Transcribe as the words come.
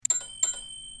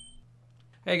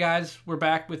Hey guys, we're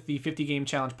back with the 50 Game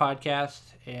Challenge podcast,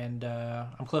 and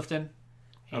I'm Clifton.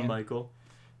 I'm Michael.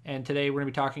 And today we're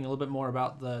going to be talking a little bit more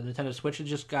about the Nintendo Switch. It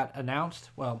just got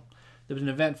announced. Well, there was an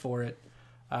event for it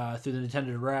through the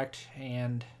Nintendo Direct,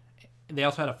 and they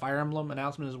also had a Fire Emblem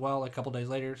announcement as well, like a couple days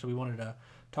later, so we wanted to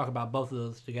talk about both of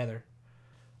those together.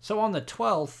 So on the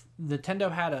 12th,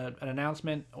 Nintendo had an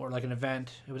announcement, or like an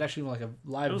event. It was actually like a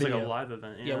live video. It was like a live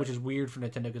event, yeah. Which is weird for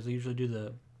Nintendo because they usually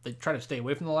they try to stay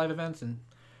away from the live events, and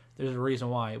there's a reason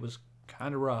why. It was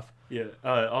kind of rough. Yeah.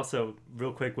 Also,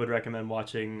 real quick, would recommend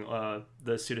watching the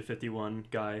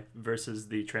Suda51 guy versus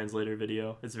the translator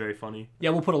video. It's very funny. Yeah,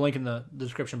 we'll put a link in the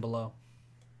description below.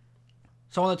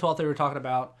 So on the 12th, they were talking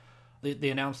about, they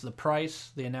announced the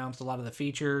price. They announced a lot of the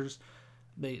features.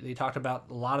 They talked about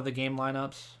a lot of the game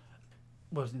lineups.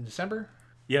 What was it, in December?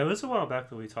 Yeah, it was a while back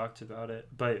that we talked about it.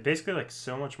 But basically, like,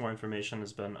 so much more information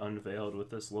has been unveiled with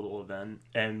this little event.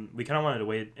 And we kind of wanted to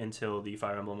wait until the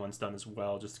Fire Emblem one's done as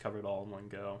well, just to cover it all in one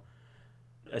go.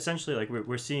 Essentially, like,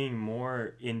 we're seeing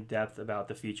more in depth about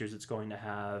the features it's going to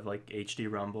have, like HD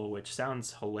Rumble, which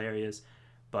sounds hilarious,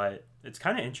 but it's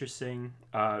kind of interesting.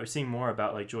 We're seeing more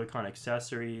about, like, Joy-Con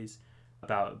accessories,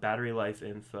 about battery life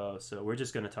info, so we're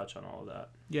just going to touch on all of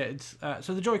that. Yeah, it's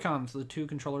so the Joy-Cons, the two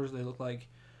controllers, they look like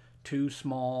two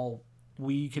small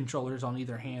Wii controllers on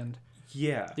either hand.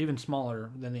 Yeah. They're even smaller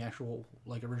than the actual,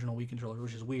 like, original Wii controller,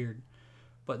 which is weird.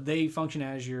 But they function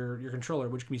as your controller,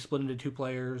 which can be split into two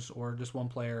players or just one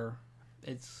player.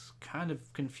 It's kind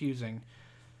of confusing.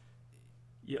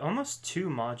 Yeah, almost too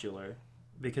modular,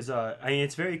 because I mean,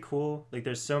 it's very cool. Like,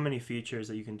 there's so many features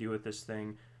that you can do with this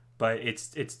thing, but it's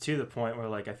to the point where,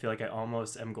 like, I feel like I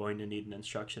almost am going to need an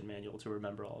instruction manual to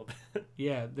remember all of it.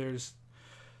 Yeah,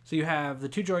 so you have the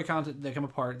two Joy-Cons that come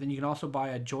apart. Then you can also buy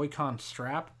a Joy-Con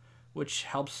strap, which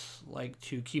helps, like,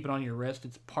 to keep it on your wrist.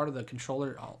 It's part of the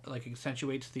controller, like,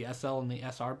 accentuates the SL and the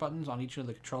SR buttons on each of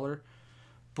the controller.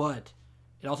 But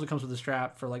it also comes with a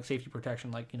strap for, like, safety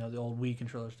protection, like, you know, the old Wii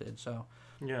controllers did. So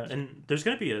yeah, and there's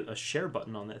going to be a share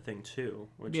button on that thing too,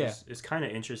 which is kind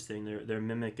of interesting. They're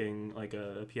mimicking, like,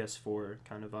 a PS4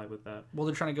 kind of vibe with that. Well,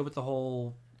 they're trying to go with the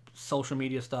whole social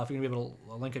media stuff. You're going to be able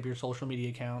to link up your social media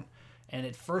account. And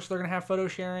at first they're going to have photo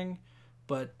sharing,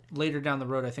 but later down the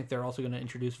road I think they're also going to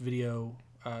introduce video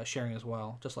sharing as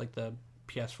well, just like the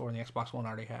PS4 and the Xbox One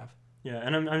already have. Yeah,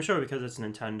 and I'm sure because it's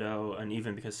Nintendo, and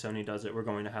even because Sony does it, we're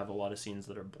going to have a lot of scenes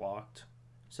that are blocked.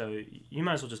 So you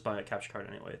might as well just buy a capture card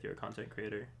anyway if you're a content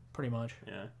creator. Pretty much.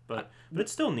 Yeah, but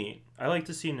it's still neat. I like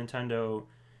to see Nintendo,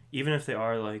 even if they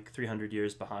are like 300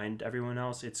 years behind everyone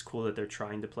else, it's cool that they're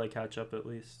trying to play catch up at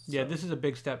least. So. Yeah, this is a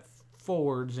big step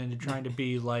forwards into trying to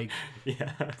be like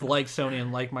like Sony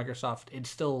and like Microsoft.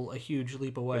 It's still a huge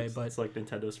leap away, but it's like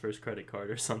Nintendo's first credit card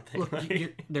or something. Look,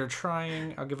 they're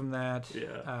trying. I'll give them that.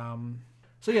 Yeah.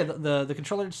 So yeah, the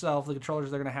controller itself, the controllers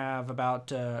they're gonna have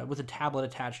about with a tablet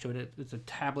attached to it. It's a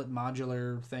tablet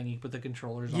modular thing. You put the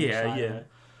controllers on the side. Yeah.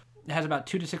 It has about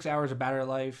 2 to 6 hours of battery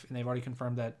life, and they've already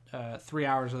confirmed that 3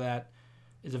 hours of that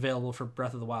is available for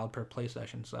Breath of the Wild per play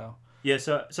session. So. Yeah,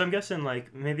 so I'm guessing,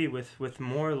 like, maybe with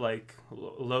more, like,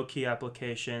 low-key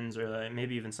applications, or like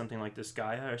maybe even something like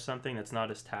Disgaea or something that's not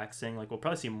as taxing, like, we'll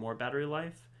probably see more battery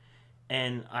life.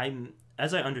 And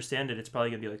as I understand it, it's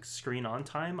probably going to be, like, screen-on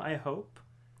time, I hope.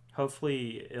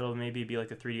 Hopefully it'll maybe be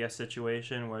like a 3DS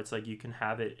situation where it's like you can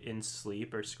have it in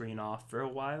sleep or screen off for a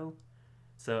while.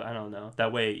 So I don't know.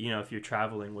 That way, you know, if you're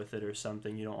traveling with it or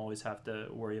something, you don't always have to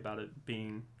worry about it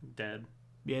being dead.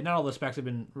 Yeah, not all the specs have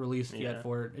been released yet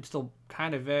for it. It's still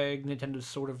kind of vague. Nintendo's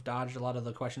sort of dodged a lot of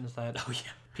the questions that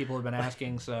people have been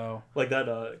asking. So, like that,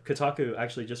 Kotaku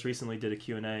actually just recently did a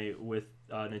Q&A with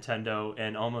Nintendo,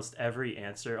 and almost every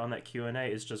answer on that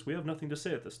Q&A is just, we have nothing to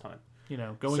say at this time. You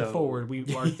know, going forward, we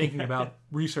are thinking about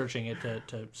researching it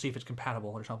to see if it's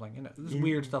compatible or something. You know, this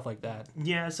weird stuff like that.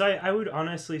 Yeah, so I would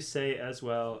honestly say as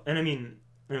well, and I mean,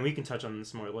 we can touch on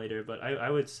this more later, but I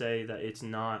would say that it's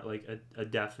not like a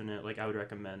definite, like, I would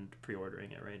recommend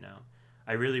pre-ordering it right now.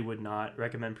 I really would not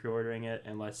recommend pre-ordering it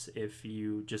unless if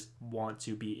you just want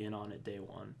to be in on it day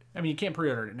one. I mean, you can't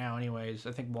pre-order it now anyways.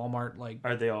 I think Walmart, like...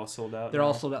 Are they all sold out? They're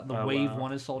all sold out. The Wave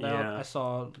one is sold out. I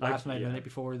saw last night or the night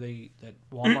before that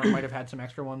Walmart might have had some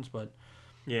extra ones, but...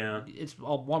 Yeah.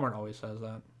 Walmart always says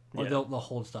that. Or they'll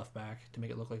hold stuff back to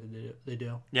make it look like they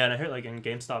do. Yeah, and I heard, like, in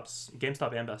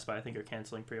GameStop and Best Buy, I think, are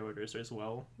canceling pre-orders as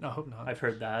well. No, I hope not. I've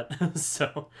heard that.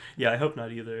 So, yeah, I hope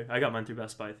not either. I got mine through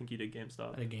Best Buy. I think you did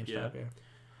GameStop. I did GameStop, yeah.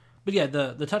 But yeah,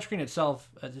 the touchscreen itself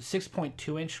is a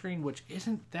 6.2-inch screen, which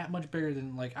isn't that much bigger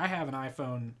than, like, I have an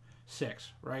iPhone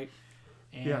 6, right?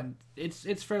 And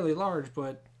it's fairly large,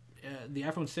 but the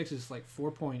iPhone 6 is, like,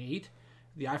 4.8.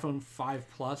 The iPhone 5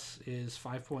 Plus is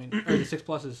 5 point, or the 6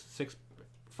 Plus is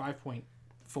 5.4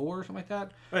 or something like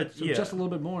that. So just a little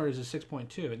bit more is a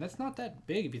 6.2, and that's not that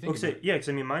big if you think about it. Yeah, because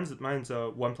I mean, mine's a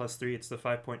OnePlus 3. It's the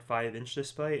 5.5 inch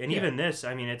display, and even this,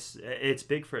 I mean, it's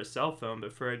big for a cell phone,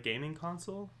 but for a gaming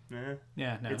console,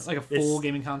 Yeah, no, it's like a full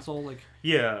gaming console. Like,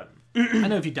 yeah. I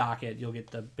know if you dock it, you'll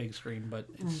get the big screen, but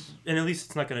and at least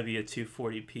it's not going to be a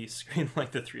 240p screen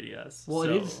like the 3DS. Well,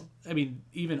 it is. I mean,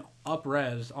 even up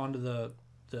res onto the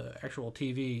actual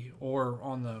TV or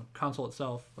on the console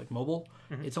itself, like mobile,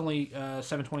 it's only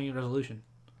 720 resolution.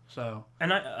 So.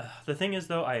 And the thing is,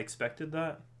 though, I expected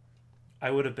that. I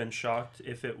would have been shocked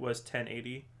if it was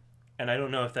 1080. And I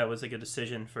don't know if that was like a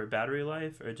decision for battery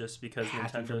life or just because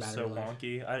Nintendo's so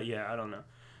wonky. I don't know.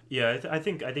 Yeah, I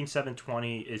think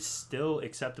 720 is still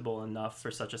acceptable enough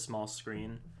for such a small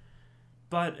screen,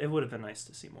 but it would have been nice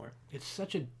to see more. It's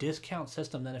such a discount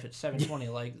system then if it's 720.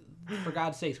 Like, for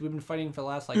God's sakes, we've been fighting for the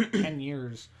last like 10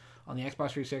 years on the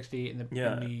Xbox 360 and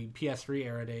the PS3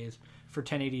 era days for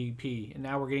 1080p, and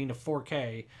now we're getting to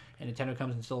 4K, and Nintendo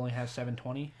comes and still only has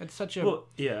 720. It's such a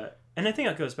and I think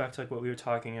that goes back to like what we were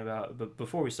talking about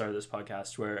before we started this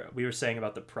podcast, where we were saying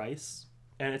about the price.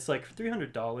 And it's like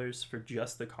 $300 for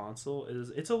just the console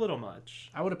it's a little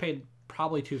much. I would have paid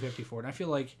probably $250 for it. And I feel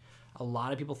like a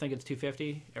lot of people think it's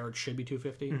 $250 or it should be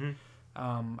 $250.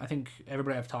 I think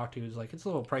everybody I've talked to is like it's a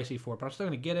little pricey for it, but I'm still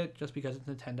gonna get it just because it's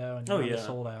Nintendo and it's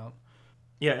sold out.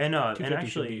 Yeah, and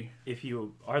actually, if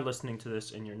you are listening to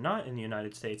this and you're not in the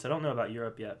United States, I don't know about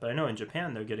Europe yet, but I know in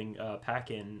Japan they're getting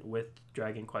pack-in with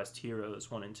Dragon Quest Heroes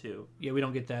 1 and 2. Yeah, we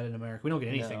don't get that in America. We don't get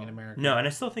anything in America. No, and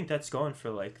I still think that's going for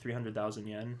like 300,000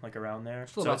 yen, like around there.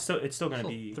 It's still going to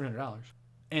be $300.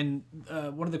 And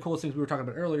one of the coolest things we were talking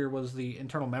about earlier was the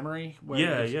internal memory,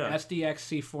 where it's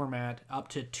SDXC format up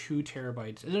to 2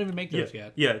 terabytes. It doesn't even make those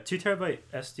yet. Yeah, 2 terabyte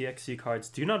SDXC cards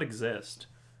do not exist.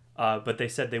 But they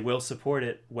said they will support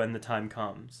it when the time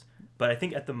comes. But I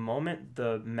think at the moment,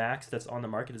 the max that's on the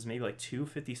market is maybe like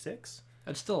 256.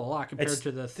 That's still a lot compared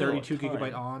to the 32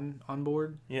 gigabyte on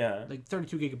board. Yeah, like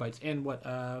 32 gigabytes, and what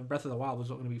Breath of the Wild was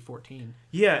going to be 14.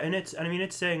 Yeah, and it's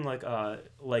saying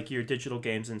like your digital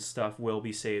games and stuff will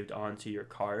be saved onto your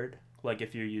card. Like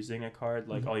if you're using a card,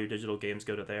 like all your digital games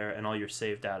go to there, and all your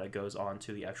save data goes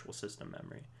onto the actual system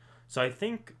memory. So I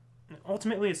think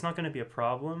ultimately it's not going to be a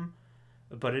problem.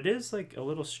 But it is like a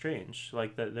little strange,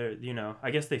 like that they're,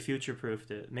 I guess they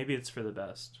future-proofed it. Maybe it's for the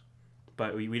best,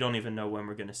 but we don't even know when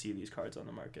we're going to see these cards on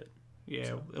the market. Yeah,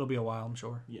 so, it'll be a while, I'm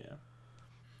sure. Yeah.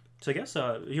 So I guess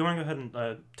you want to go ahead and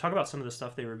talk about some of the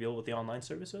stuff they revealed with the online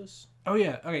services? Oh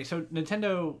yeah, okay. So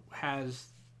Nintendo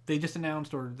they just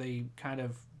announced, or they kind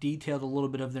of detailed a little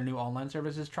bit of their new online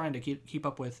services, trying to keep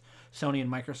up with Sony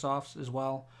and Microsoft's as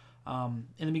well. In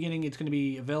the beginning, it's going to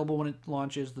be available when it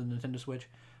launches, the Nintendo Switch.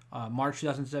 March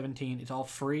 2017. It's all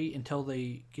free until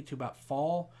they get to about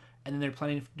fall, and then they're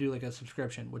planning to do like a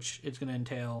subscription, which is going to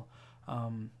entail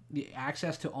the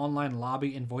access to online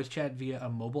lobby and voice chat via a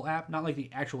mobile app, not like the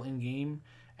actual in-game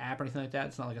app or anything like that.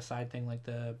 It's not like a side thing like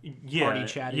the party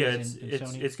chat is in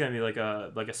Sony. It's going to be like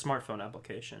a smartphone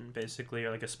application, basically,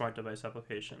 or like a smart device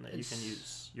application that you can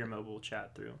use your mobile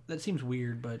chat through. That seems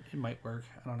weird, but it might work.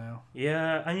 I don't know.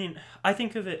 Yeah, I mean, I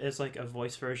think of it as like a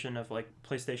voice version of like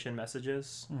PlayStation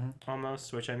Messages,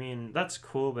 almost, which I mean, that's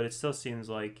cool, but it still seems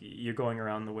like you're going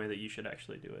around the way that you should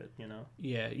actually do it,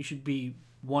 Yeah, you should be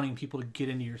wanting people to get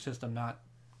into your system, not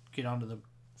get onto the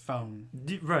phone.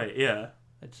 Right, yeah.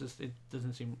 It's just, it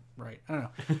doesn't seem right. I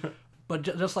don't know. But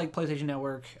just like PlayStation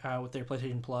Network with their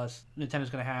PlayStation Plus,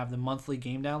 Nintendo's going to have the monthly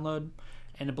game download.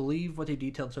 And I believe what they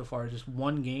detailed so far is just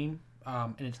one game.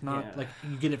 And it's not like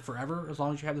you get it forever as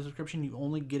long as you have the subscription. You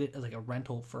only get it as like a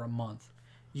rental for a month.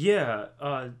 Yeah.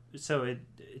 So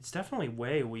it's definitely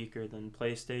way weaker than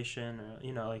PlayStation.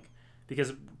 Like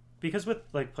because with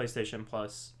like PlayStation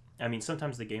Plus, I mean,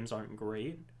 sometimes the games aren't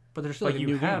great. But there's still like a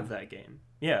new have game. That game.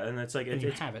 Yeah, and it's like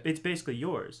it's basically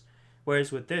yours.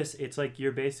 Whereas with this, it's like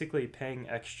you're basically paying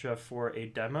extra for a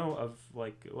demo of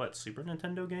like what, Super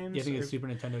Nintendo games? Yeah, I think it's Super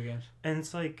Nintendo games. And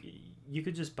it's like you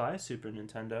could just buy a Super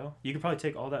Nintendo. You could probably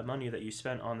take all that money that you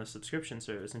spent on the subscription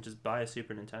service and just buy a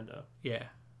Super Nintendo. Yeah.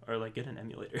 Or like get an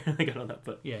emulator. Like I don't know,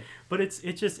 but yeah. But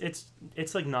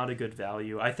it's like not a good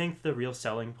value. I think the real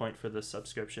selling point for the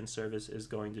subscription service is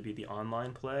going to be the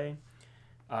online play.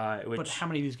 But how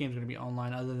many of these games are going to be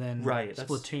online other than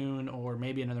Splatoon or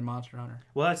maybe another Monster Hunter?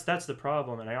 Well, that's the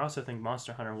problem, and I also think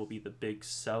Monster Hunter will be the big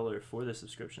seller for the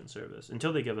subscription service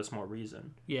until they give us more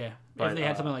reason. Yeah, but if they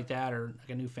had something like that or like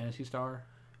a new Phantasy Star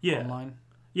online.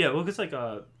 Yeah, well, because like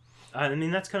I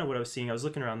mean, that's kind of what I was seeing. I was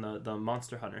looking around the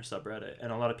Monster Hunter subreddit,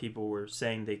 and a lot of people were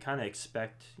saying they kind of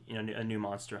expect, a new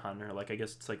Monster Hunter. Like, I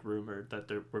guess it's like rumored that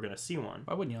we're going to see one.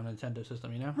 Why wouldn't you on a Nintendo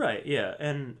system, Right, yeah.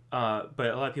 And, but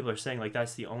a lot of people are saying, like,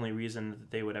 that's the only reason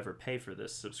that they would ever pay for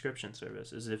this subscription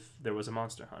service, is if there was a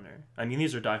Monster Hunter. I mean,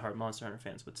 these are diehard Monster Hunter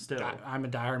fans, but still. I'm a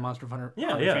diehard Monster Hunter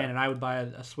fan, and I would buy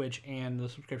a Switch and the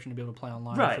subscription to be able to play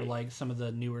online for, like, some of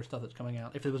the newer stuff that's coming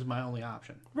out, if it was my only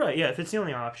option. Right, yeah, if it's the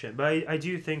only option. But I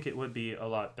do think it would be a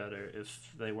lot better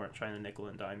if they weren't trying to nickel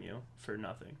and dime you for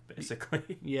nothing,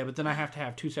 basically. Yeah, but then I have to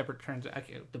have two separate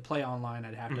to play online.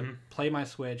 I'd have to play my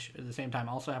Switch at the same time,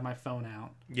 also have my phone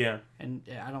out. Yeah. And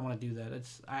I don't want to do that.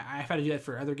 I've had to do that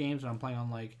for other games when I'm playing on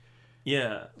like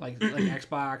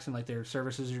Xbox and like their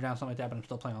services are down, something like that, but I'm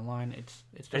still playing online. It's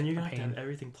just and you're gonna have to have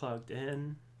everything plugged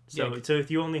in. So if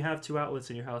you only have two outlets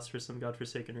in your house for some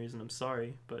godforsaken reason, I'm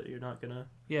sorry, but you're not gonna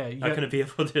be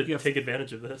able to take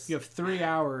advantage of this. You have 3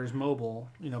 hours mobile,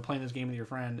 playing this game with your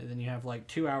friend, and then you have like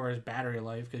 2 hours battery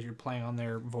life because you're playing on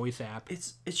their voice app.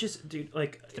 It's just, dude,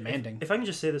 like, it's demanding. If I can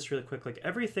just say this really quick, like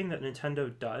everything that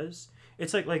Nintendo does,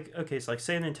 it's like okay, so like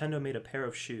say Nintendo made a pair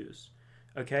of shoes.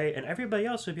 Okay, and everybody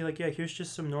else would be like, yeah, here's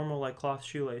just some normal like cloth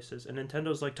shoelaces, and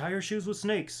Nintendo's like, tie your shoes with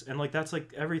snakes, and like that's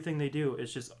like everything they do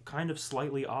is just kind of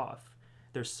slightly off.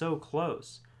 They're so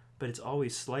close, but it's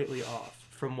always slightly off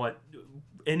from what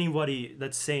anybody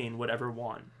that's sane would ever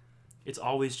want. It's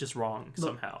always just wrong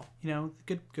somehow.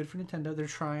 Good for Nintendo. They're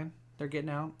trying. They're getting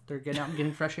out. They're getting out and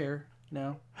getting fresh air.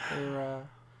 They're.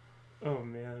 Oh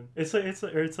man, it's like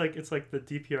the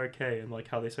DPRK and like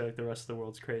how they say like the rest of the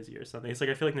world's crazy or something. It's like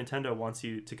I feel like Nintendo wants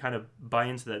you to kind of buy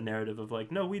into that narrative of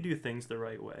like, no, we do things the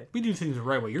right way. We do things the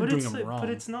right way. You're doing them wrong. But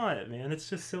it's not, man. It's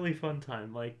just silly fun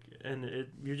time. Like, and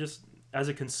you're just, as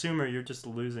a consumer, you're just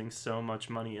losing so much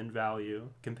money and value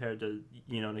compared to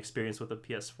an experience with a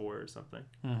PS4 or something.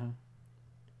 Mm-hmm.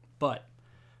 But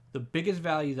the biggest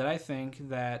value that I think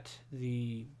that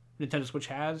the Nintendo Switch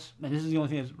has, and this is the only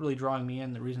thing that's really drawing me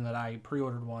in, the reason that I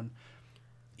pre-ordered one,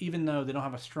 even though they don't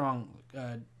have a strong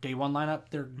day one lineup,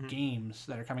 they're games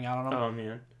that are coming out on them. Oh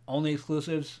man, only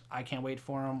exclusives. I can't wait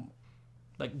for them.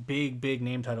 Like big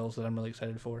name titles that I'm really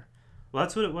excited for. Well,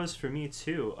 that's what it was for me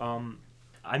too.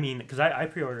 I mean, because I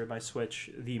pre-ordered my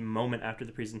Switch the moment after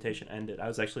the presentation ended. I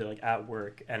was actually like at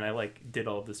work, and I like did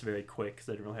all of this very quick because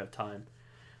I didn't really have time.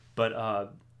 But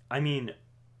I mean,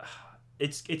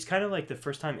 it's kind of like the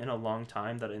first time in a long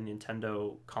time that a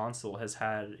Nintendo console has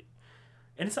had,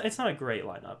 and it's not a great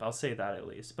lineup, I'll say that at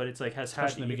least, but it's like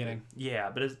especially in the beginning.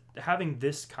 Yeah, but having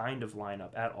this kind of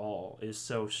lineup at all is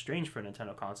so strange for a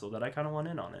Nintendo console that I kind of want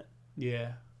in on it.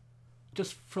 Yeah,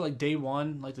 just for like day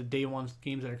one, like the day one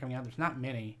games that are coming out, there's not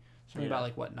many. It's only about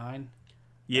like what, 9?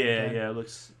 Yeah, it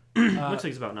looks looks like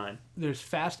it's about 9. There's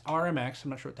Fast RMX.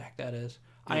 I'm not sure what the heck that is.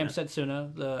 I Am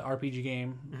Setsuna, the RPG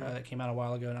game that came out a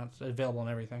while ago. Now it's available and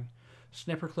everything.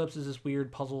 Snipper Clips is this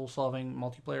weird puzzle-solving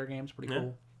multiplayer game. It's pretty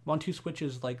cool. 1-2 Switch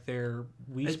is like their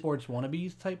Wii Sports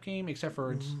wannabes type game, except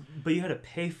for it's... But you had to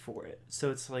pay for it,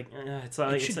 so it's like...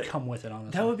 it should come with it,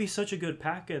 honestly. That would be such a good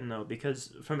pack-in, though,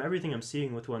 because from everything I'm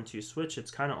seeing with 1-2 Switch,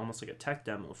 it's kind of almost like a tech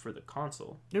demo for the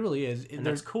console. It really is. And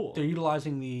that's cool. They're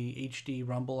utilizing the HD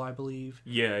Rumble, I believe.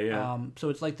 Yeah. So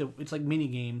it's like mini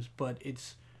games, but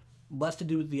it's less to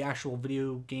do with the actual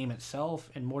video game itself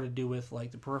and more to do with like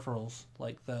the peripherals,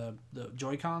 like the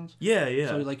Joy-Cons. Yeah.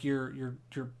 So like you're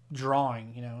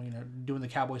drawing, doing the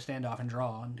cowboy standoff and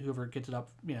draw, and whoever gets it up,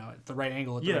 at the right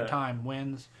angle at the right time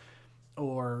wins,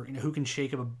 or who can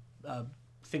shake up a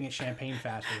thing of champagne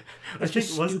faster. It's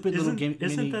just stupid little game.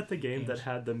 Isn't that the game that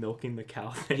had the milking the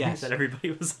cow thing? Yes. That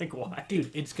everybody was like, why?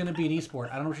 Dude, it's gonna be an esport.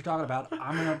 I don't know what you're talking about.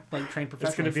 I'm gonna like train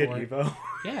professionally. It's gonna be an Evo.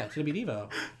 Yeah, it's gonna be an Evo.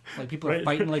 Like people are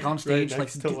fighting like on stage, right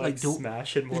next to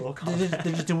Smash and Mortal Kombat.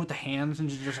 They're just doing it with the hands and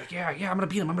just like yeah, I'm gonna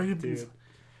beat him. I'm gonna beat him.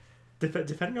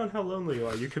 Depending on how lonely you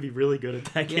are, you could be really good at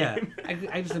that game.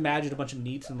 I just imagine a bunch of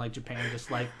neats in like Japan just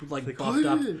like buffed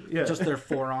up, just their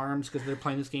forearms because they're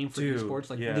playing this game for esports,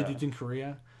 like the dudes in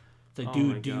Korea. It's like,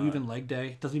 dude, do you even leg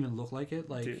day? Doesn't even look like it.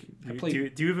 Like,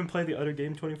 do you even play the Utter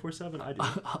game 24/7?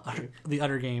 I do. The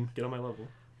Utter game. Get on my level.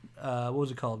 What was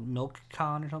it called? Milk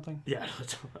Con or something? Yeah.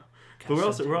 But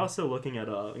we're also looking at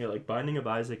like Binding of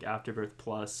Isaac Afterbirth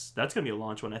Plus. That's gonna be a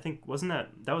launch one. I think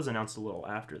that was announced a little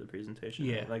after the presentation.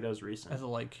 Yeah, like that was recent. As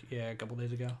of a couple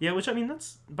days ago. Yeah, which I mean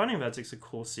that's Binding of Isaac's a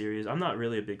cool series. I'm not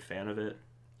really a big fan of it,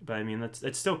 but I mean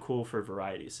it's still cool for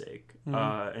variety's sake.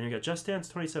 Mm-hmm. And you got Just Dance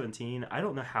 2017. I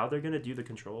don't know how they're gonna do the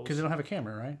controls because they don't have a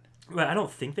camera, right? Well, I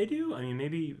don't think they do. I mean,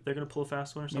 maybe they're gonna pull a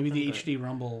fast one or something. Maybe the HD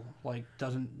Rumble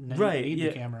doesn't need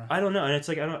the camera. I don't know, and it's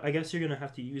like I guess you're gonna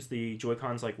have to use the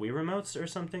Joy-Cons like Wii remotes or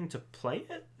something to play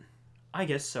it. I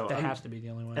guess so. That has to be the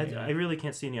only one. I really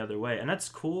can't see any other way, and that's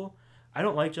cool. I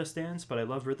don't like Just Dance, but I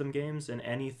love rhythm games, and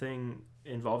anything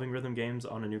involving rhythm games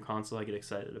on a new console I get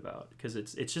excited about because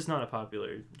it's just not a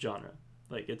popular genre.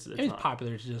 Like it's not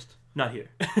popular. It's just not here.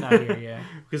 Not here, yeah.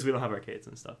 Because we don't have arcades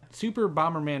and stuff. Super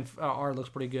Bomberman R looks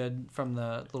pretty good from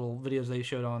the little videos they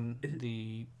showed on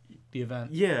the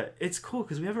event. Yeah, it's cool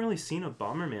because we haven't really seen a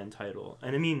Bomberman title,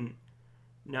 and I mean,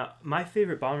 now my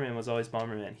favorite Bomberman was always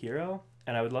Bomberman Hero.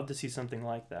 And I would love to see something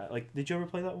like that. Like, did you ever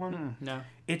play that one? No.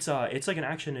 It's like an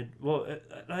action.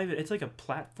 It's like a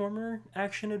platformer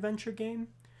action adventure game.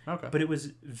 Okay. But it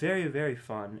was very, very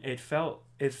fun. It felt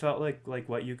like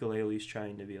what Yooka-Laylee's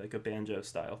trying to be, like a banjo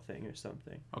style thing or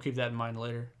something. I'll keep that in mind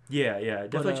later. Yeah,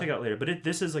 definitely check it out later. But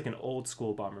this is like an old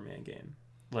school Bomberman game.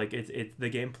 Like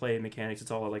the gameplay mechanics. It's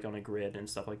all like on a grid and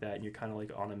stuff like that, and you're kind of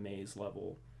like on a maze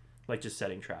level. Like just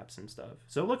setting traps and stuff.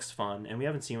 So it looks fun, and we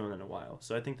haven't seen one in a while.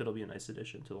 So I think that'll be a nice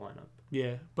addition to the lineup.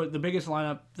 Yeah, but the biggest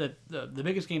lineup the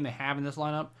biggest game they have in this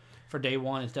lineup for day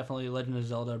one is definitely Legend of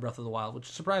Zelda: Breath of the Wild, which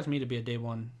surprised me to be a day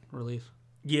one release.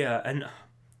 Yeah, and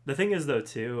the thing is though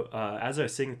too, as I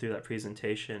was sitting through that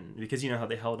presentation, because you know how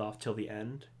they held off till the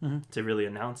end to really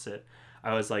announce it,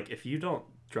 I was like, if you don't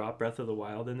drop Breath of the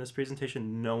Wild in this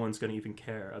presentation, no one's going to even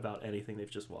care about anything they've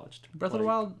just watched. Breath of the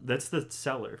Wild, that's the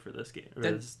seller for this game,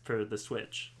 for the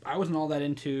Switch. I wasn't all that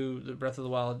into the Breath of the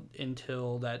Wild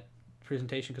until that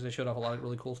presentation because they showed off a lot of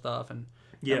really cool stuff and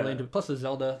plus the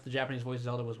Zelda, the Japanese voice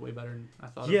Zelda was way better than I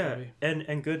thought it would be.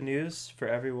 And good news for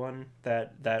everyone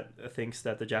that thinks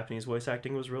that the Japanese voice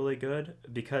acting was really good,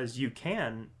 because you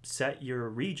can set your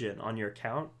region on your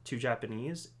account to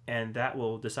Japanese and that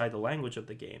will decide the language of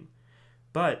the game.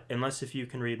 But unless if you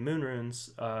can read moon runes,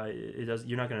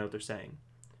 you're not gonna know what they're saying.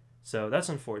 So that's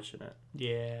unfortunate.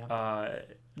 Yeah.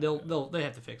 They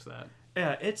have to fix that.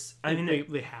 Yeah,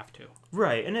 they have to.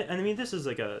 Right, and I mean this is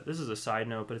a side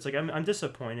note, but it's like I'm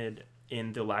disappointed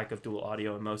in the lack of dual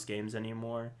audio in most games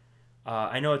anymore.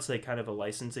 I know it's like kind of a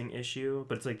licensing issue,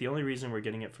 but it's like the only reason we're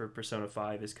getting it for Persona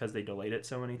 5 is because they delayed it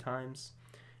so many times.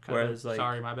 Whereas like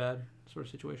sorry, my bad sort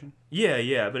of situation.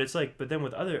 Yeah, but it's like, but then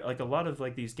with other, like a lot of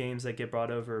like these games that get brought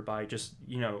over by just,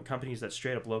 you know, companies that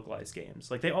straight up localize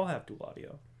games, like they all have dual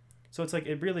audio. So it's like,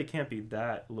 it really can't be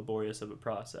that laborious of a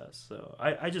process. So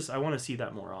I want to see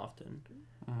that more often,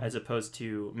 as opposed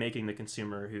to making the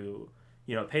consumer who,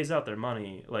 you know, pays out their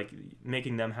money, like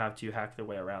making them have to hack their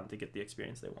way around to get the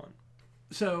experience they want.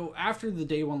 So after the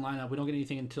day one lineup, we don't get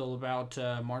anything until about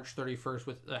March 31st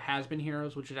with Has Been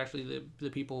Heroes, which is actually the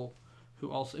people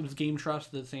who also, it was Game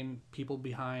Trust, the same people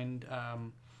behind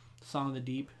Song of the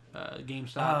Deep,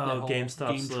 GameStop. Oh,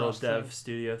 GameStop's little dev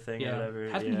studio thing or whatever.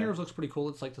 Has Been Heroes looks pretty cool.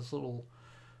 It's like this little,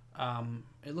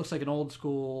 it looks like an old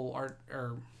school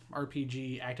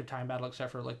RPG active time battle,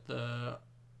 except for like the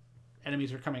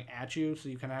enemies are coming at you, so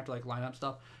you kind of have to like line up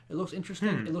stuff. It looks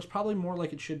interesting. It looks probably more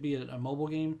like it should be a mobile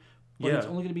game. But it's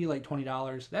only going to be like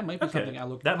 $20. That might be something I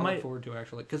look forward to,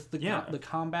 actually, because the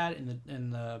combat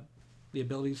and the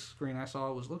abilities screen I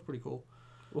saw looked pretty cool.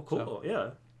 Well, cool. So, yeah,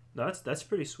 that's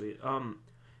pretty sweet.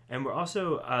 And we're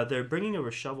also they're bringing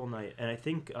over Shovel Knight, and I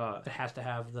think it has to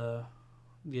have the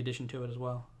addition to it as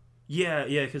well. Yeah,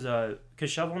 because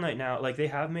Shovel Knight now, like they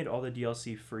have made all the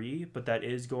DLC free, but that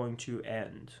is going to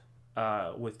end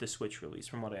with the Switch release,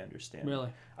 from what I understand. Really?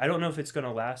 I don't know if it's going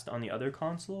to last on the other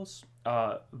consoles,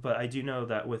 but I do know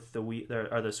that with the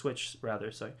the Switch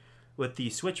rather, sorry, with the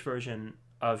Switch version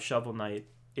of Shovel Knight,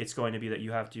 it's going to be that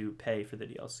you have to pay for the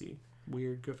DLC.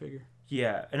 Weird, go figure.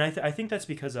 Yeah, and I think that's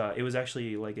because it was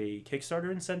actually like a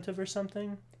Kickstarter incentive or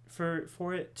something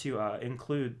for it to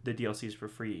include the DLCs for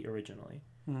free originally.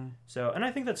 So, and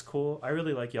I think that's cool. I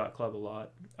really like Yacht Club a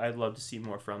lot. I'd love to see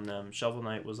more from them. Shovel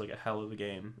Knight was like a hell of a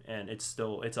game, and it's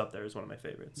up there as one of my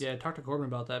favorites. Yeah, talk to Corbin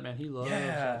about that, man. He loves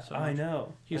it so much. I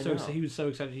know. He was so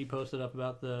excited. He posted up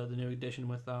about the new edition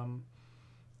with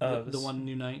the one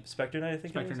new knight. Spectre Knight, I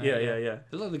think. Spectre Knight, yeah.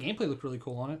 The gameplay looked really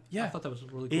cool on it. Yeah. I thought that was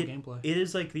really cool gameplay. It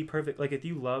is like the perfect, like if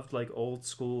you loved like old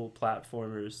school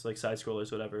platformers, like side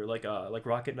scrollers, whatever, like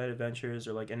Rocket Knight Adventures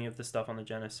or like any of the stuff on the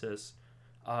Genesis,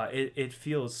 it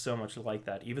feels so much like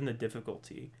that. Even the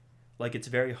difficulty, like it's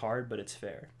very hard, but it's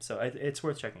fair. So it's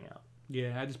worth checking out.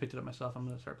 Yeah, I just picked it up myself. I'm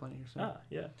gonna start playing it here soon.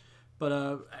 Yeah. But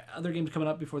other games coming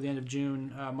up before the end of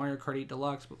June, Mario Kart 8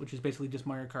 Deluxe, which is basically just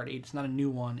Mario Kart 8. It's not a new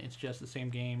one. It's just the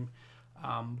same game,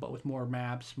 but with more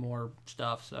maps, more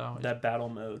stuff. So that battle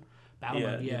mode.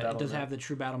 Mode. It does have the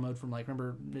true battle mode from like,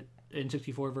 remember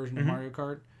N64 version of Mario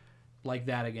Kart, like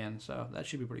that again. So that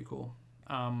should be pretty cool.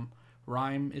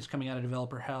 Rime is coming out of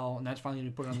developer hell, and that's finally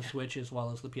going to be put on the Switch as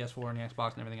well as the PS4 and the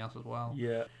Xbox and everything else as well.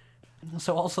 Yeah.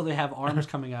 So also they have ARMS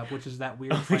coming up, which is that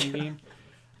weird fighting game.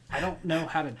 I don't know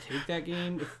how to take that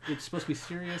game. If it's supposed to be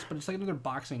serious, but it's like another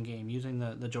boxing game using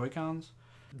the Joy-Cons.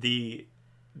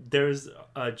 There's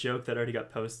a joke that already got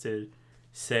posted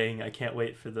saying I can't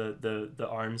wait for the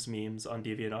arms memes on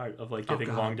DeviantArt of like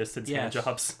giving long distance hand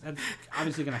jobs. That's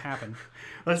obviously gonna happen.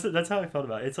 That's how I felt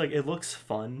about it. It's like it looks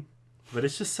fun, but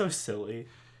it's just so silly.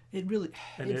 It really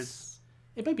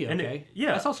it might be okay.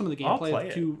 I saw some of the gameplay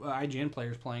of two IGN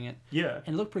players playing it. Yeah,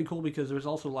 and it looked pretty cool because there was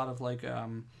also a lot of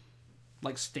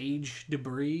like stage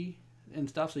debris and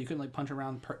stuff, so you couldn't like punch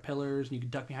around pillars and you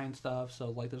could duck behind stuff. So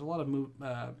like there's a lot of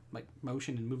like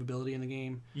motion and movability in the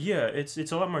game. Yeah, it's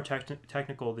a lot more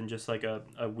technical than just like a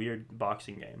weird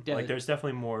boxing game. Yeah, like there's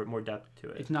definitely more depth to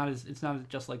it. It's not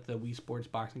just like the Wii Sports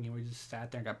boxing game where you just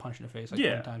sat there and got punched in the face like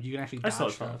 10 times. You can actually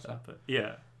dodge stuff. But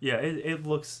it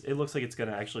looks like it's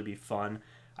gonna actually be fun.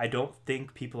 I don't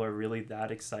think people are really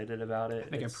that excited about it. I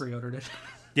think I pre-ordered it.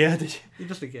 Yeah, did you? You're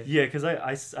just a kid. Yeah, because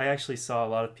I actually saw a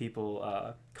lot of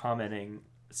people commenting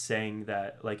saying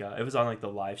that like it was on like the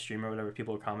live stream or whatever.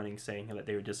 People were commenting saying that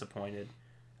they were disappointed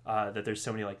that there's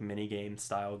so many like mini game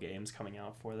style games coming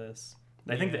out for this.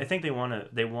 I think they want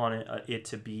it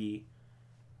to be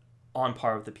on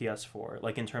par with the PS4,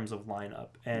 like in terms of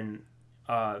lineup, and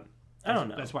I don't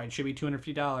know. That's why it should be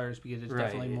 $250 because it's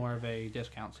definitely more of a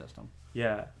discount system.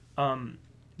 Yeah.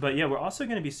 But yeah, we're also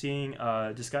going to be seeing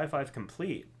Disgaea 5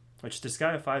 Complete, which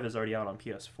Disgaea 5 is already out on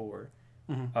PS4.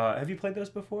 Mm-hmm. Have you played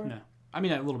those before? No. I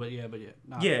mean, a little bit, yeah, but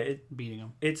not beating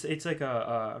them. It's like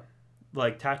a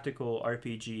like tactical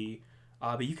RPG,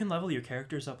 but you can level your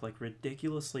characters up like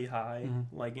ridiculously high,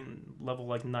 like in level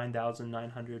like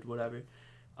 9,900, whatever.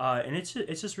 And it's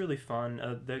just really fun.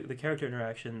 The character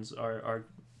interactions are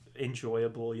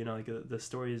enjoyable. You know, like the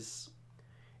story's.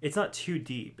 It's not too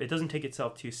deep. It doesn't take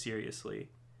itself too seriously,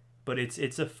 but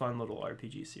it's a fun little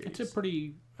RPG series. It's a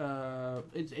pretty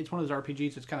it's one of those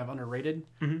RPGs that's kind of underrated.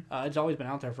 Mm-hmm. It's always been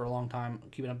out there for a long time,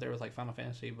 keeping up there with like Final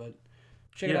Fantasy. But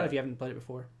check it out if you haven't played it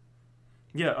before.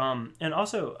 Yeah. And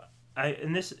also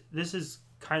this is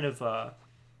kind of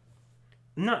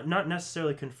not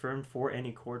necessarily confirmed for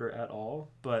any quarter at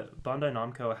all, but Bandai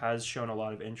Namco has shown a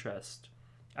lot of interest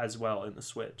as well in the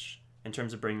Switch. In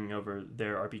terms of bringing over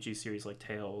their RPG series like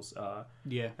Tales, I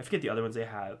forget the other ones they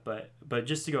have, but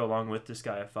just to go along with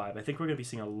Disgaea 5, I think we're going to be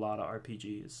seeing a lot of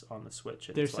RPGs on the Switch.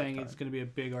 They're saying it's going to be a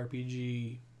big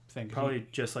RPG thing. Probably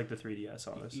just like the 3DS,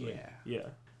 honestly. Yeah.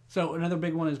 So another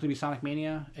big one is going to be Sonic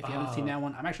Mania. If you haven't seen that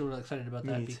one, I'm actually really excited about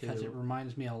that because it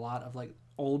reminds me a lot of like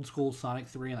old school Sonic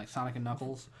 3 and like Sonic and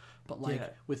Knuckles, but like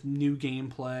with new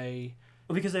gameplay.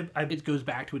 Well, because it goes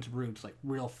back to its roots, like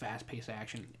real fast-paced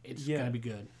action. It's going to be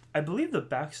good. I believe the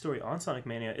backstory on Sonic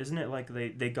Mania, isn't it like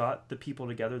they got the people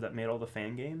together that made all the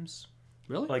fan games?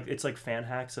 Really? Like it's like fan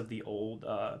hacks of the old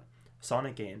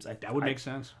Sonic games. That would make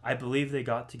sense. I believe they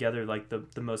got together like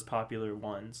the most popular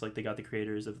ones. Like they got the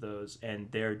creators of those and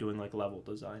they're doing like level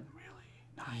design.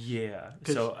 Really? Nice. Yeah.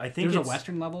 So I think there's a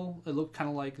Western level. It looked kind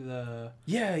of like the...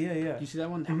 Yeah. You see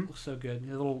that one? That looks so good.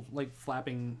 The little like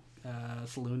flapping...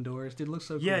 saloon doors. Dude, looks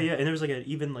so cool. Yeah, and there was like an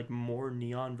even like more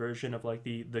neon version of like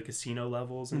the casino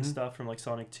levels and stuff from like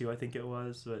Sonic 2, I think it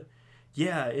was. But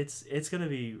yeah, it's gonna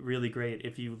be really great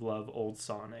if you love old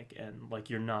Sonic and like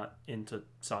you're not into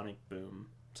Sonic Boom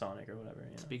Sonic or whatever.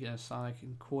 You know? Speaking of Sonic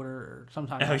in quarter or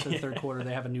sometime after the third quarter,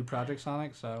 they have a new Project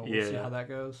Sonic, so we'll see how that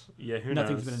goes. Yeah,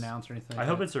 Nothing's been announced or anything. I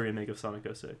hope it's a remake of Sonic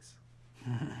 06.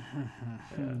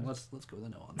 Let's go with a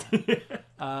no on that.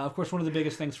 Of course, one of the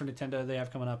biggest things for Nintendo they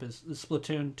have coming up is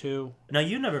Splatoon 2. Now,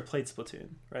 you never played Splatoon,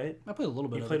 right? I played a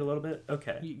little bit. You played a little bit?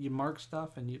 Okay. You mark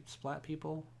stuff and you splat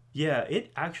people. Yeah,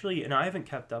 it actually, and I haven't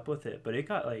kept up with it, but it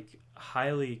got like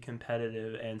highly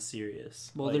competitive and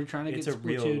serious. Well, like, they're trying to get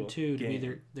Splatoon 2 to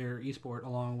be their esport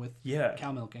along with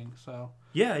cow milking. So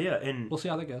yeah, and we'll see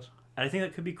how that goes. And I think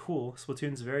that could be cool.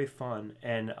 Splatoon's very fun,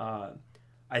 and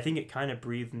I think it kind of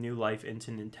breathed new life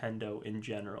into Nintendo in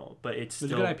general, but it's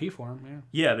still a good IP for them.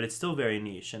 Yeah. Yeah, but it's still very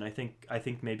niche, and I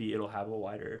think maybe it'll have a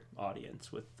wider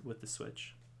audience with the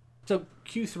Switch. So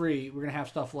Q3, we're gonna have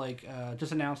stuff like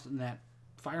just announced in that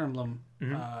Fire Emblem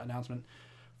announcement,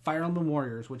 Fire Emblem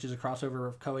Warriors, which is a crossover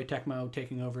of Koei Tecmo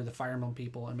taking over the Fire Emblem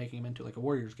people and making them into like a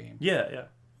Warriors game. Yeah.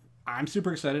 I'm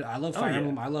super excited. I love Fire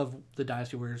Emblem. I love the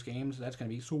Dynasty Warriors games. That's gonna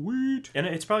be sweet. And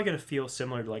it's probably gonna feel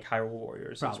similar to like Hyrule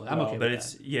Warriors. Probably, as well. I'm okay but with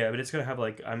it's that. but it's gonna have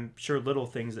like I'm sure little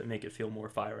things that make it feel more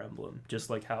Fire Emblem,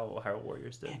 just like how Hyrule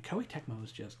Warriors did. Man, Koei Tecmo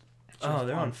is just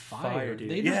they're on fire,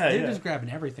 dude. They're just grabbing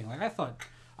everything. Like I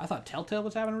thought Telltale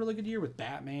was having a really good year with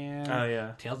Batman. Oh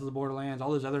yeah, Tales of the Borderlands,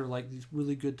 all those other like these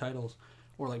really good titles,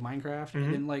 or like Minecraft,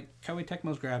 and then like Koei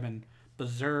Tecmo's grabbing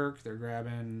Berserk. They're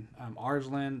grabbing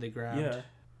Arslan. They grabbed. Yeah.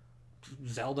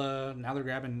 Zelda. Now they're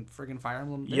grabbing friggin' Fire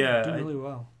Emblem. Yeah, They're doing really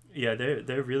well. Yeah,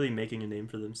 they're really making a name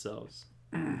for themselves.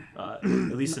 At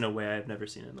least in a way I've never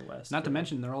seen in the West. Not to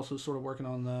mention they're also sort of working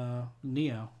on the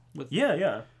Neo with. Yeah.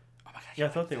 Oh my god! Yeah, I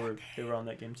thought they were on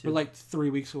that game too. We're like 3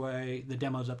 weeks away. The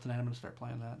demo's up tonight. I'm gonna start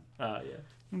playing that. Yeah.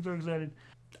 I'm so excited.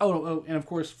 Oh, and of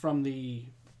course from the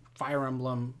Fire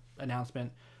Emblem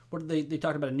announcement, what they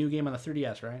talked about a new game on the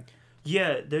 3DS, right?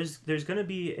 Yeah, there's gonna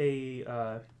be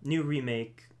a new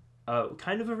remake,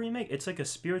 kind of a remake. It's like a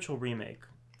spiritual remake.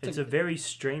 It's a very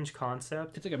strange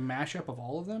concept. It's like a mashup of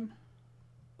all of them.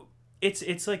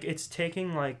 It's like it's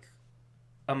taking like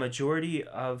a majority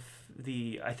of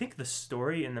I think the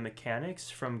story and the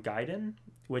mechanics from Gaiden,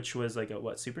 which was like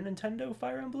a Super Nintendo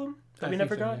Fire Emblem that we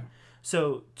never got. Yeah.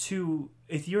 So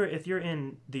if you're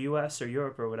in the US or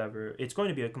Europe or whatever, it's going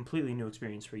to be a completely new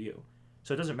experience for you.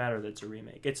 So it doesn't matter that it's a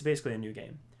remake. It's basically a new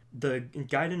game. The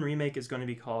Gaiden remake is going to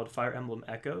be called Fire Emblem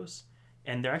Echoes,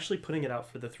 and they're actually putting it out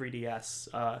for the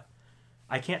 3DS.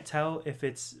 I can't tell if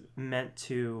it's meant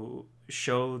to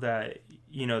show that,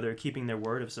 they're keeping their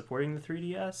word of supporting the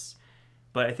 3DS,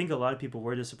 but I think a lot of people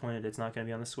were disappointed it's not going to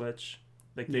be on the Switch.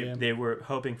 Like they were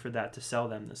hoping for that to sell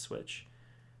them the Switch.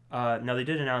 Now they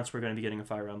did announce we're going to be getting a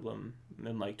Fire Emblem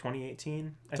in like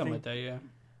 2018, I Something think. like that, yeah.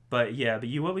 But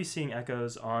you will be seeing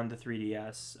Echoes on the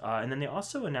 3DS. And then they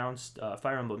also announced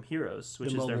Fire Emblem Heroes,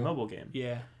 which is their mobile game.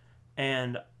 Yeah.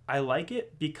 And I like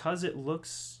it because it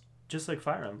looks just like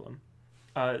Fire Emblem.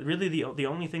 Really, the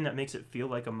only thing that makes it feel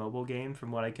like a mobile game,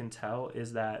 from what I can tell,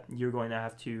 is that you're going to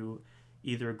have to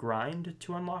either grind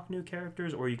to unlock new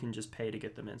characters, or you can just pay to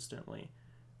get them instantly.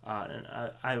 And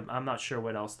I'm not sure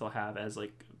what else they'll have as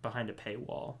like behind a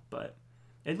paywall, but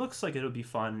it looks like it'll be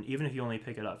fun, even if you only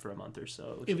pick it up for a month or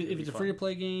so. If it's a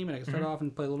free-to-play game and I can start off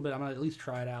and play a little bit, I'm going to at least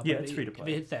try it out. Yeah, it's free-to-play. If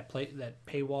it hits that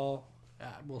paywall,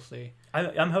 we'll see.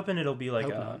 I'm hoping it'll be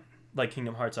like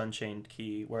Kingdom Hearts Unchained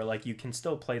Key, where like you can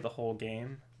still play the whole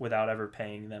game without ever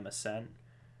paying them a cent.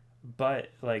 But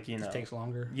like, it just takes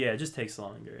longer. Yeah, it just takes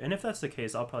longer. And if that's the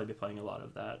case, I'll probably be playing a lot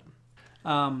of that.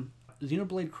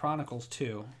 Xenoblade Chronicles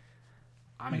 2.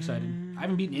 I'm excited. I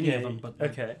haven't beaten any of them, but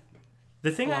okay. The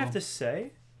thing I have to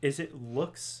say is it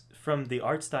looks, from the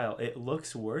art style, it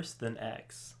looks worse than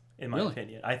X, in my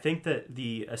opinion. I think that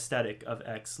the aesthetic of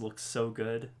X looks so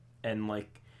good, and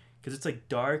like, because it's like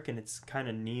dark and it's kind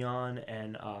of neon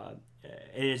and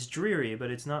it's dreary,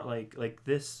 but it's not like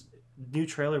this new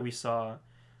trailer we saw.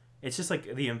 It's just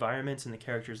like the environments and the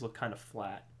characters look kind of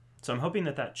flat. So I'm hoping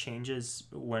that changes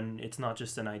when it's not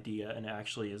just an idea and it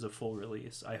actually is a full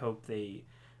release. I hope they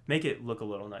make it look a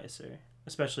little nicer,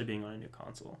 especially being on a new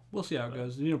console. We'll see how it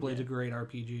goes. Xenoblade's a great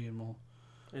RPG, and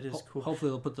it is cool. Hopefully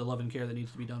they'll put the love and care that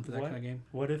needs to be done for that kind of game.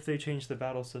 What if they change the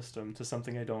battle system to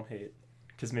something I don't hate?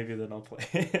 Because maybe then I'll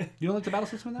play. You don't like the battle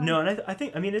system in that? No, and I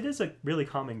think it is a really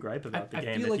common gripe about the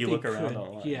game if you look around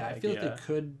online. Yeah, I feel like they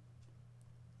could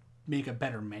make a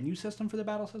better menu system for the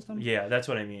battle system. Yeah, that's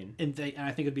what I mean. And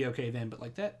I think it'd be okay then, but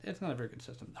like that, it's not a very good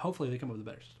system. Hopefully they come up with a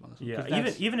better system on this one.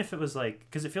 Yeah, even if it was like,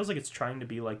 because it feels like it's trying to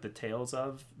be like the Tales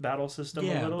of battle system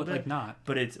a little bit. Like not.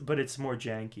 But it's more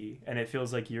janky, and it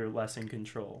feels like you're less in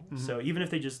control. Mm-hmm. So even if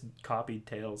they just copied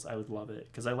Tales, I would love it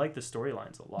because I like the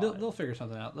storylines a lot. They'll figure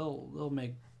something out. They'll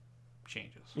make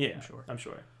changes. Yeah, I'm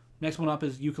sure. Next one up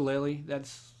is Yooka-Laylee.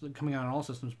 That's coming out on all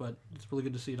systems, but it's really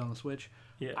good to see it on the Switch.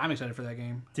 Yeah, I'm excited for that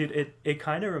game. Dude, it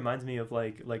kind of reminds me of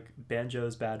like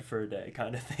Banjo's Bad Fur Day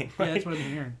kind of thing. Right? Yeah, that's what I've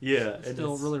been hearing. Yeah, it's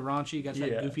still really raunchy. Got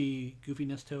that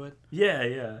goofiness to it. Yeah.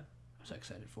 I'm so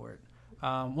excited for it.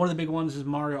 One of the big ones is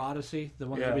Mario Odyssey, the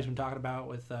one that everybody's been talking about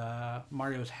with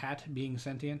Mario's hat being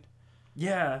sentient.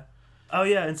 Yeah. Oh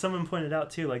yeah, and someone pointed out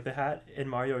too, like the hat and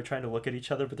Mario are trying to look at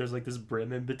each other, but there's like this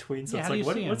brim in between, so it's like,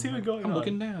 what's even going on? I'm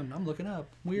looking down, I'm looking up.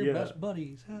 We're best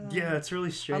buddies. Yeah, it's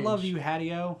really strange. I love you,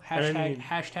 Hatio. Hashtag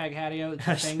Hatio. It's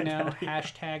a thing now.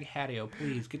 Hashtag Hatio.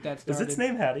 Please get that started. Is its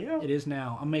name Hatio? It is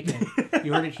now. I'm making it.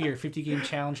 You heard it here.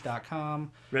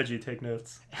 50gamechallenge.com. Reggie, take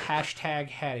notes. Hashtag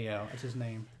Hatio. That's his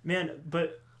name. Man,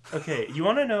 but okay, you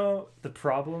want to know the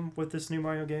problem with this new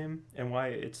Mario game and why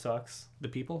it sucks? The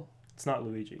people. It's not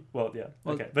Luigi. Well,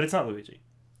 okay, but it's not Luigi.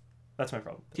 That's my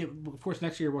problem. Yeah, of course,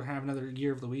 next year we'll have another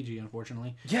year of Luigi,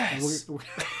 unfortunately. Yes! And we're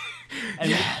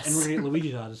going to get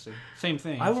Luigi's Odyssey. Same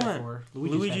thing. I want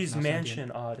Luigi's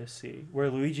Mansion Odyssey, where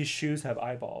Luigi's shoes have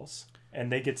eyeballs,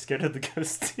 and they get scared of the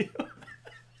ghost too.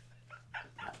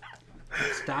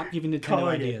 Stop giving Nintendo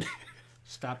ideas.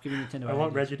 Stop giving Nintendo ideas. I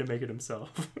want Reggie to make it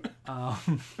himself.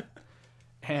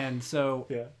 And so...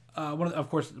 Yeah. One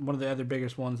of the other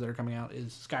biggest ones that are coming out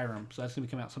is Skyrim. So that's going to be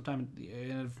coming out sometime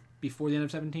before the end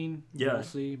of 2017. Yeah. We'll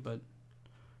see, but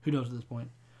who knows at this point.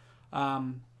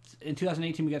 in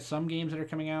 2018 we got some games that are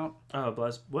coming out. Oh,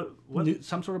 what?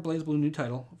 Some sort of BlazBlue new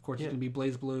title. Of course, Yeah. it's gonna be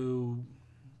BlazBlue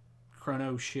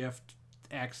Chrono Shift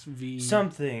XV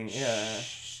Something, yeah.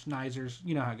 Schneizers.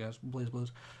 You know how it goes.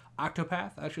 BlazBlues.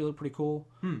 Octopath actually looked pretty cool.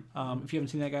 If you haven't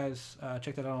seen that, guys,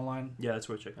 check that out online. Yeah, that's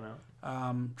worth checking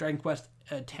out. Dragon Quest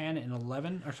 10 and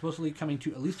 11 are supposedly coming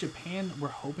to at least Japan. We're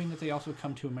hoping that they also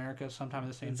come to America sometime at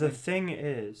the same time. The thing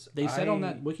is, They said on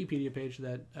that Wikipedia page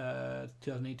that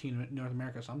 2018 North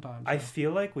America sometime. So. I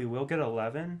feel like we will get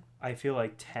 11. I feel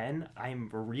like 10, I'm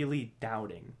really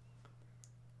doubting.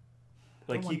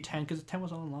 Like 10 because 10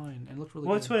 was online and it looked really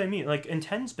well, good. that's what I mean. Like, and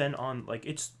 10's been on, like,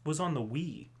 was on the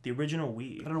Wii, the original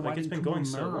Wii. I don't know why like, it's been going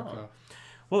so long.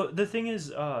 Well, the thing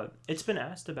is, it's been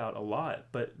asked about a lot,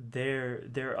 but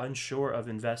they're unsure of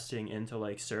investing into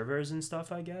like servers and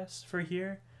stuff, I guess, for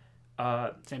here.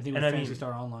 Same thing with Phantasy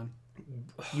Star Online.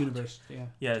 Universe, yeah.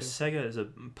 Yeah, too. Sega is a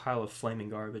pile of flaming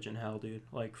garbage in hell, dude.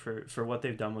 Like for what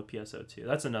they've done with PSO2.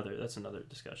 That's another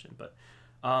discussion,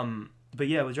 but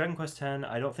yeah, with Dragon Quest X,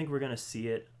 I don't think we're gonna see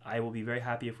it. I will be very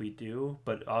happy if we do,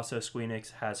 but also Square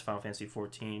Enix has Final Fantasy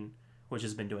XIV, which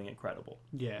has been doing incredible.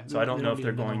 Yeah. So I don't know if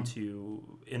they're going to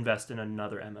invest in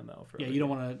another MMO. Yeah, you don't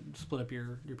want to split up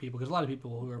your people, because a lot of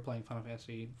people who are playing Final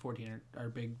Fantasy XIV are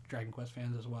big Dragon Quest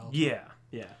fans as well. So.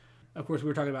 Yeah. Of course, we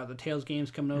were talking about the Tales games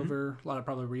coming over. A lot of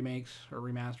probably remakes or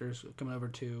remasters coming over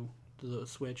to the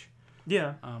Switch.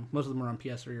 Yeah. Most of them are on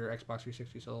PS3 or Xbox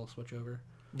 360, so they'll switch over.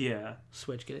 Yeah.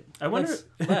 Switch, get it? I wonder...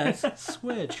 Let's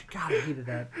switch. God, I hated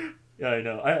that. Yeah, I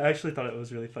know. I actually thought it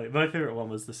was really funny. My favorite one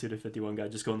was the Suda51 guy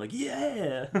just going like,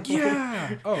 yeah!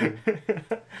 Yeah! Oh.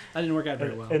 That didn't work out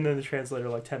very well. And then the translator,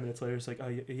 like 10 minutes later, is like, oh,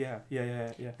 yeah.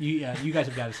 You guys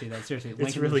have got to see that. Seriously, link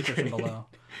it's in the really description great. below.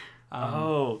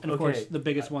 And of course, the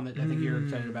biggest one that I think you're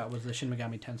excited about was the Shin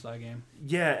Megami Tensei game.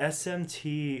 Yeah,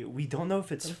 SMT. We don't know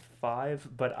if it's 5,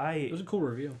 but It was a cool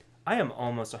review. I am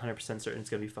almost 100% certain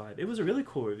it's going to be 5. It was a really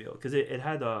cool reveal because it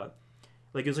had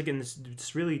like it was like in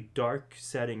this really dark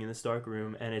setting in this dark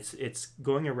room, and it's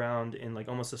going around in like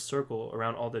almost a circle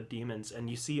around all the demons,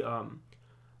 and you see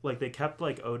like they kept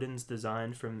like Odin's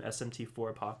design from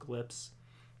SMT4 Apocalypse.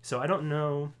 So I don't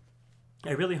know.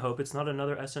 I really hope it's not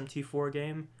another SMT4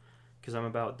 game because I'm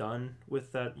about done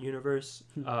with that universe.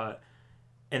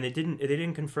 And they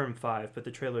didn't confirm 5, but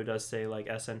the trailer does say like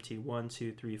SMT 1,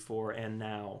 2, 3, 4, and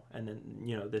now, and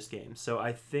then this game. So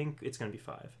I think it's gonna be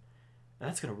 5, and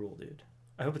that's gonna rule, dude.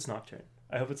 I hope it's Nocturne.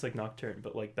 I hope it's like Nocturne,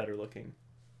 but like better looking.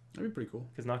 That'd be pretty cool.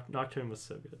 Because Nocturne was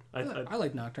so good. I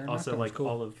like Nocturne. Also, Nocturne like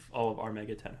cool. all of our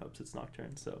Mega 10 hopes it's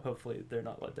Nocturne. So hopefully they're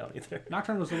not let down either.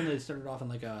 Nocturne was the one that started off in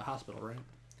like a hospital, right?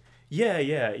 Yeah.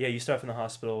 You start off in the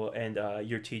hospital, and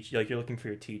you're looking for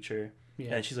your teacher.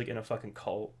 Yeah. And she's like in a fucking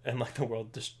cult, and like the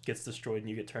world just gets destroyed, and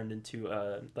you get turned into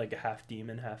like a half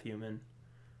demon, half human.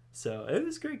 So it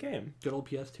was a great game. Good old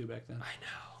PS2 back then. I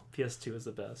know. PS2 is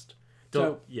the best.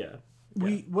 Yeah.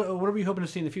 What are we hoping to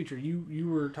see in the future? You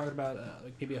were talking about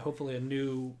like maybe hopefully a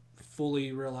new,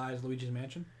 fully realized Luigi's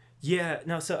Mansion. Yeah.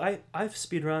 No. So I've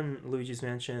speedrun Luigi's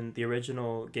Mansion, the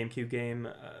original GameCube game,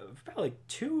 for about like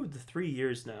 2 to 3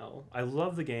 years now. I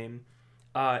love the game.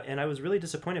 And I was really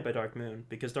disappointed by Dark Moon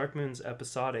because Dark Moon's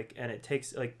episodic and it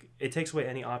takes away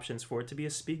any options for it to be a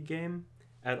speed game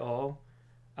at all.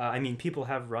 I mean, people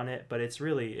have run it, but it's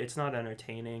not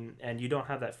entertaining, and you don't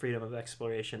have that freedom of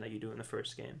exploration that you do in the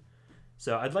first game.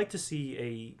 So I'd like to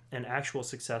see an actual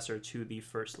successor to the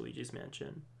first Luigi's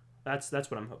Mansion. That's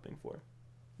what I'm hoping for.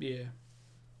 Yeah.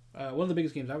 One of the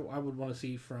biggest games I would want to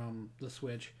see from the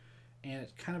Switch. And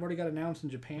it kind of already got announced in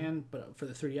Japan, but for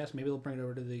the 3DS, maybe they'll bring it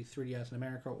over to the 3DS in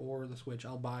America or the Switch.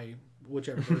 I'll buy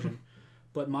whichever version.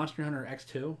 But Monster Hunter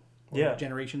X2, or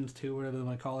Generations 2, whatever they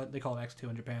want to call it. They call it X2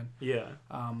 in Japan. Yeah.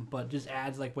 But just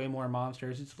adds like way more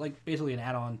monsters. It's like basically an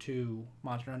add-on to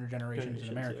Monster Hunter Generations in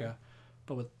America,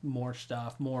 but with more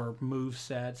stuff, more move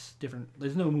sets, different.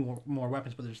 There's no more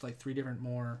weapons, but there's like 3 different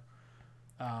more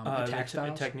attack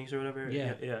styles, techniques or whatever.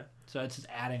 Yeah. So it's just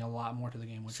adding a lot more to the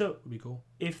game, which would be cool.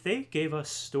 If they gave us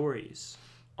stories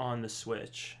on the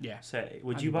Switch,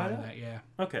 would you buy that? Yeah.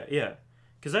 Okay, yeah.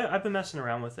 Because I've been messing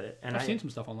around with it, and I've seen some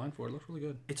stuff online for it. It looks really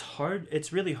good. It's hard.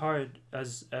 It's really hard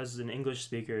as an English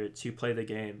speaker to play the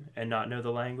game and not know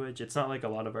the language. It's not like a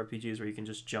lot of RPGs where you can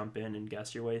just jump in and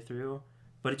guess your way through.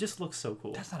 But it just looks so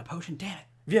cool. That's not a potion, damn it.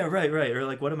 Yeah, right. Or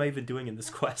like, what am I even doing in this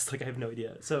quest? Like, I have no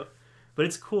idea. So. But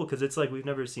it's cool because it's like we've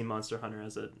never seen Monster Hunter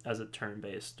as a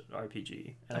turn-based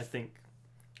RPG, and I think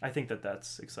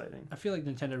that's exciting. I feel like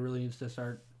Nintendo really needs to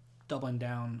start doubling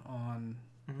down on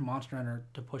Monster Hunter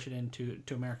to push it into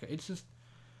America. It's just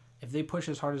if they push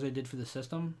as hard as they did for the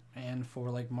system and for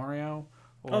like Mario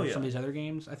or some of these other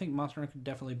games, I think Monster Hunter could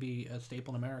definitely be a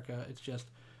staple in America. It's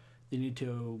just they need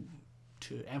to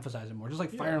emphasize it more. Just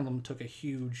like Fire Emblem took a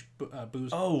huge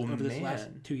boost Oh, over this man. last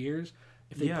 2 years.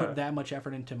 If they put that much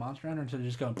effort into Monster Hunter instead of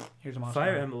just going, here's a Monster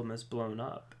Fire Hunter. Emblem has blown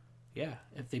up. Yeah,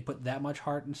 if they put that much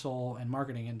heart and soul and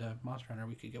marketing into Monster Hunter,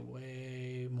 we could get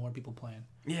way more people playing.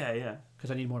 Yeah. Because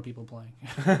I need more people playing.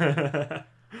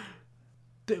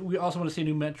 We also want to see a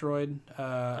new Metroid.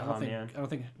 I don't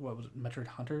think what was it, Metroid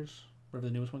Hunters, wherever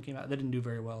the newest one came out. They didn't do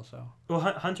very well. So well,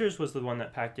 Hunters was the one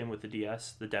that packed in with the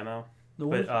DS, the demo.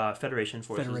 But Federation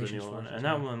Force was the new one, and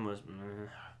that one was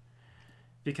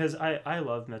because I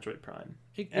love Metroid Prime.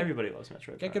 Everybody loves Metroid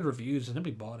Prime. Got good reviews, and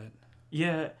nobody bought it.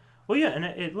 Yeah, well, yeah, and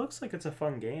it looks like it's a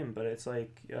fun game, but it's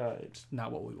like it's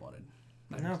not what we wanted.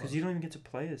 No, because you don't even get to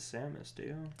play as Samus, do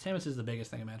you? Samus is the biggest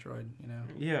thing in Metroid, you know.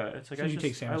 Yeah, it's like you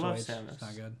take Samus away, it's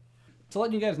not good. So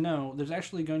letting you guys know, there's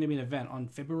actually going to be an event on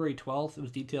February 12th. It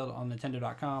was detailed on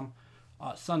Nintendo.com.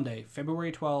 Sunday,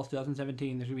 February 12th,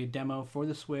 2017, there's going to be a demo for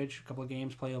the Switch, a couple of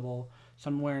games playable,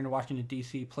 somewhere in Washington,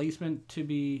 D.C. Placement to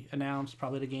be announced,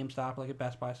 probably at a GameStop, like at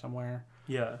Best Buy somewhere.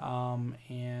 Yeah.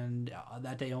 And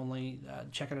that day only,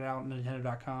 check it out on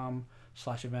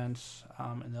Nintendo.com/events,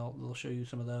 and they'll show you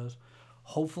some of those.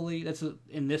 Hopefully, that's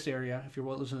in this area. If you're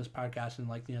listening to this podcast in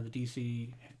like the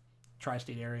D.C.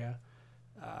 tri-state area,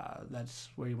 that's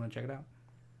where you want to check it out.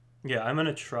 Yeah, I'm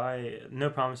gonna try.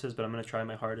 No promises, but I'm gonna try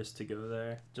my hardest to go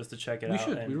there just to check it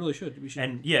out. We really should. We should.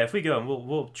 And yeah, if we go,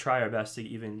 we'll try our best to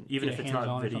even if it's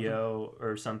not video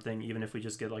or something, even if we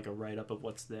just get like a write up of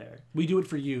what's there. We do it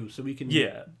for you, so we can.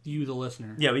 You, the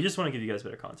listener. Yeah, we just want to give you guys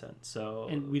better content. So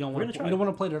and we don't want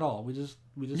to play it at all. We just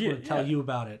want to tell you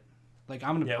about it. Like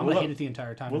I'm gonna hate it the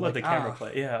entire time. We'll let the camera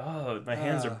play. Yeah. Oh, my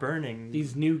hands are burning.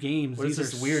 These new games. What is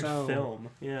this weird film?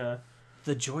 Yeah.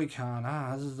 The Joy-Con.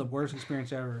 This is the worst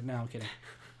experience ever. No, I'm kidding.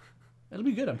 It'll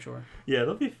be good, I'm sure. Yeah,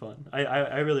 it'll be fun.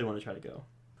 I really want to try to go.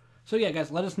 So yeah, guys,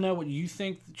 let us know what you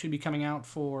think should be coming out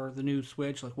for the new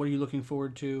Switch. Like, what are you looking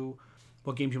forward to?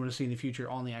 What games you want to see in the future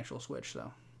on the actual Switch?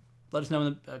 So let us know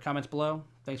in the comments below.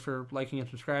 Thanks for liking and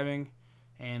subscribing,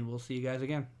 and we'll see you guys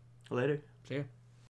again. Later. See ya.